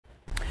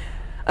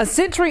A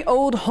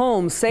century-old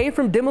home saved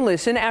from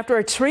demolition after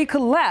a tree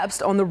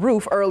collapsed on the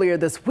roof earlier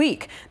this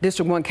week.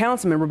 District 1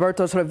 Councilman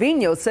Roberto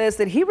Trevino says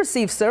that he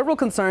received several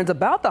concerns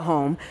about the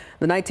home.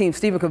 The 19th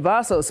Stephen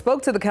Cavasso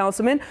spoke to the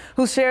councilman,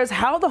 who shares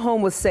how the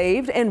home was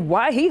saved and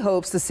why he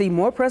hopes to see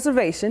more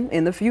preservation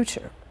in the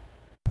future.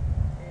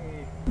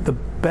 The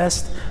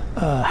best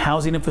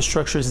housing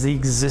infrastructure is the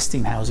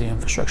existing housing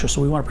infrastructure,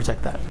 so we want to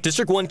protect that.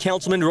 District 1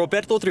 Councilman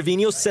Roberto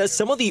Trevino says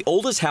some of the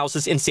oldest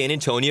houses in San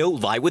Antonio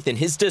lie within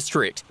his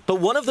district.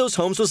 But one of those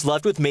homes was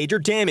left with major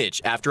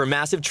damage after a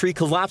massive tree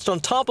collapsed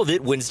on top of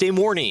it Wednesday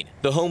morning.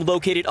 The home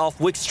located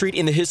off Wick Street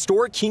in the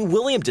historic King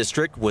William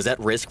District was at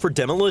risk for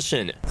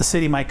demolition. The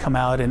city might come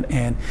out and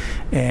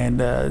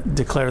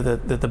declare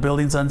that the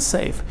building's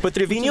unsafe. But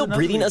Trevino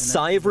breathing a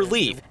sigh of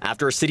relief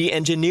after a city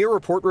engineer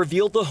report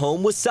revealed the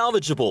home was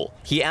salvageable.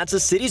 He adds the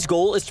city's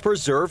goal is to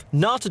preserve,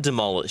 not to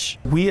demolish.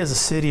 We as a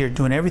city are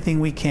doing everything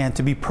we can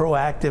to be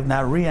proactive,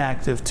 not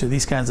reactive to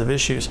these kinds of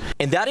issues.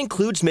 And that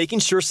includes making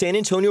sure San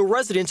Antonio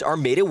residents are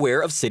made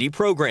aware of city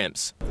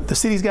programs. The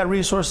city's got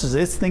resources.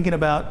 It's thinking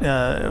about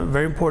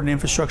very important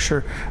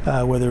infrastructure,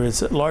 whether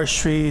it's large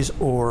trees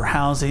or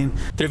housing.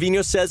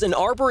 Trevino says an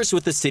arborist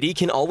with the city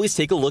can always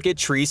take a look at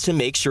trees to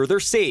make sure they're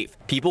safe.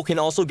 People can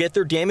also get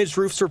their damaged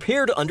roofs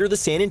repaired under the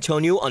San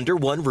Antonio Under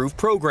One Roof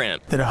program.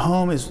 That a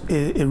home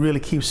it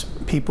really keeps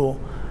people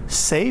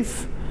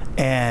safe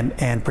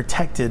and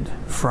protected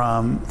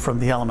from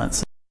the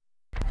elements.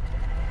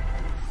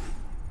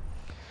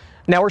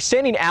 Now we're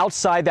standing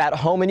outside that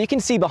home, and you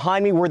can see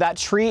behind me where that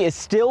tree is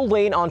still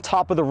laying on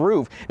top of the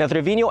roof. Now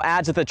Trevino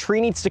adds that the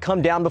tree needs to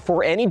come down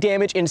before any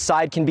damage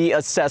inside can be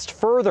assessed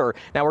further.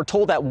 Now we're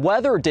told that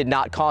weather did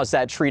not cause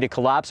that tree to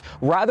collapse.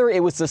 Rather,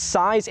 it was the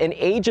size and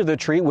age of the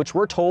tree, which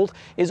we're told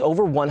is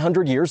over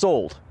 100 years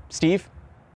old. Steve?